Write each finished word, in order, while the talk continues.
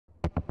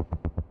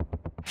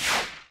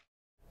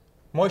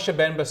Moshe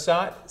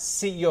Ben-Basat,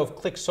 CEO of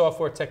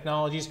ClickSoftware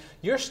Technologies.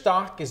 Your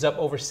stock is up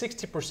over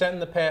 60% in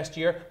the past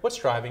year. What's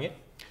driving it?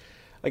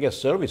 I guess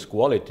service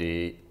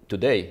quality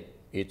today,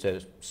 it's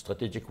a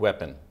strategic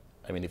weapon.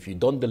 I mean, if you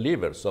don't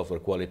deliver software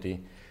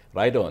quality,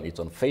 right on, it's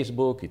on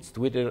Facebook, it's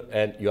Twitter,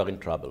 and you are in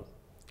trouble.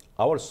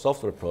 Our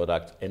software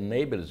product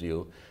enables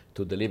you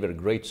to deliver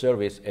great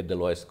service at the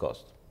lowest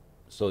cost.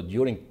 So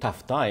during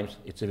tough times,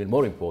 it's even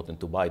more important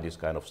to buy this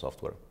kind of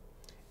software.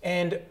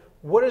 And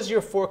what is your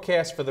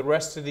forecast for the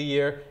rest of the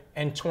year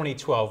and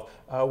 2012?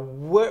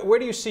 Where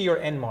do you see your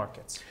end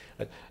markets?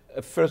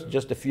 First,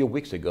 just a few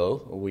weeks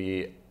ago,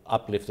 we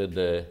uplifted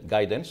the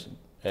guidance,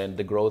 and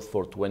the growth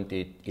for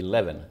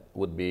 2011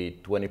 would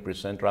be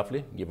 20%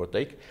 roughly, give or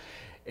take.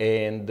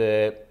 And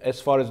as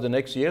far as the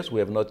next years, we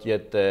have not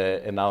yet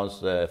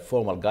announced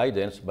formal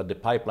guidance, but the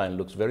pipeline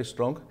looks very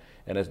strong.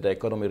 And as the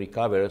economy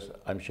recovers,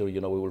 I'm sure we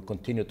will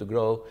continue to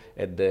grow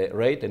at the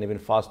rate and even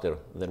faster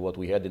than what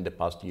we had in the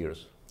past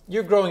years.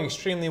 You're growing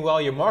extremely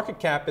well. Your market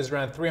cap is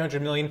around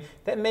 300 million.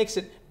 That makes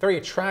it very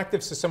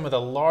attractive to some of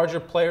the larger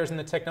players in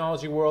the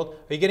technology world.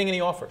 Are you getting any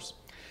offers?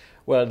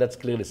 Well, that's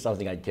clearly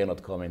something I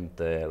cannot comment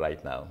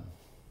right now.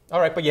 All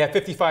right, but you have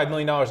 $55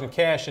 million in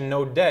cash and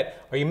no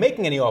debt. Are you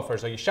making any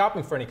offers? Are you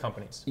shopping for any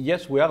companies?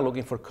 Yes, we are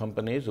looking for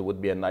companies. It would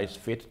be a nice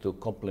fit to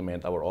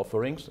complement our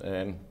offerings.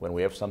 And when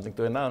we have something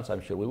to announce,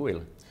 I'm sure we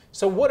will.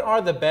 So what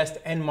are the best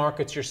end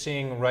markets you're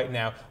seeing right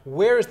now?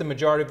 Where is the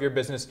majority of your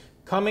business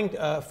coming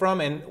from,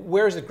 and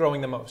where is it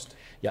growing the most?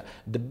 Yeah,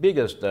 the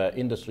biggest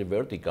industry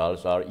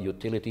verticals are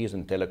utilities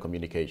and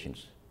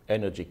telecommunications.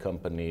 Energy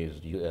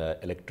companies,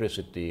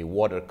 electricity,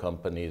 water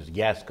companies,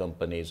 gas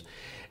companies.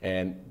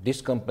 And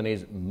these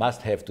companies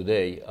must have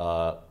today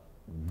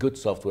good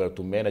software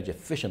to manage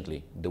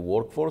efficiently the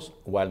workforce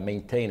while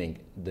maintaining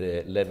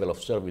the level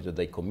of service that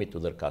they commit to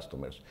their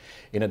customers.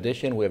 In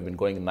addition, we have been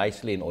growing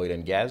nicely in oil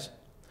and gas,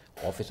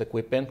 office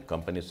equipment,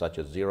 companies such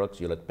as Xerox,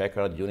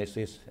 Hewlett-Packard,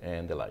 Unisys,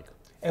 and the like.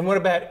 And what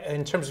about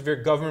in terms of your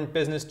government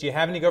business? Do you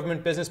have any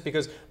government business?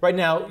 Because right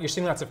now you're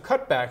seeing lots of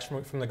cutbacks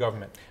from the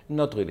government.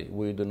 Not really.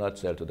 We do not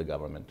sell to the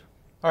government.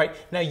 All right.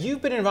 Now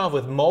you've been involved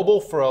with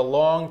mobile for a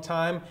long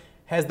time.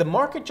 Has the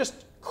market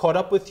just caught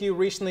up with you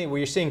recently where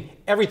you're seeing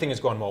everything is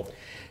going mobile?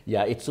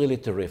 Yeah, it's really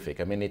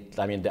terrific. I mean,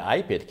 the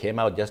iPad came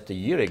out just a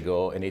year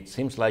ago, and it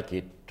seems like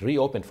it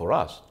reopened for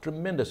us.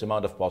 Tremendous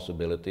amount of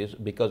possibilities,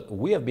 because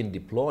we have been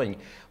deploying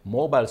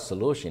mobile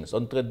solutions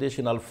on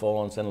traditional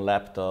phones and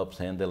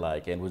laptops and the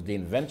like. And with the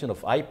invention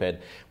of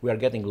iPad, we are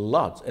getting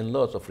lots and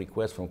lots of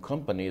requests from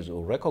companies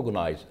who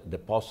recognize the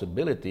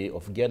possibility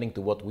of getting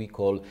to what we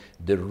call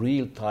the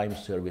real-time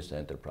service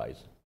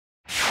enterprise.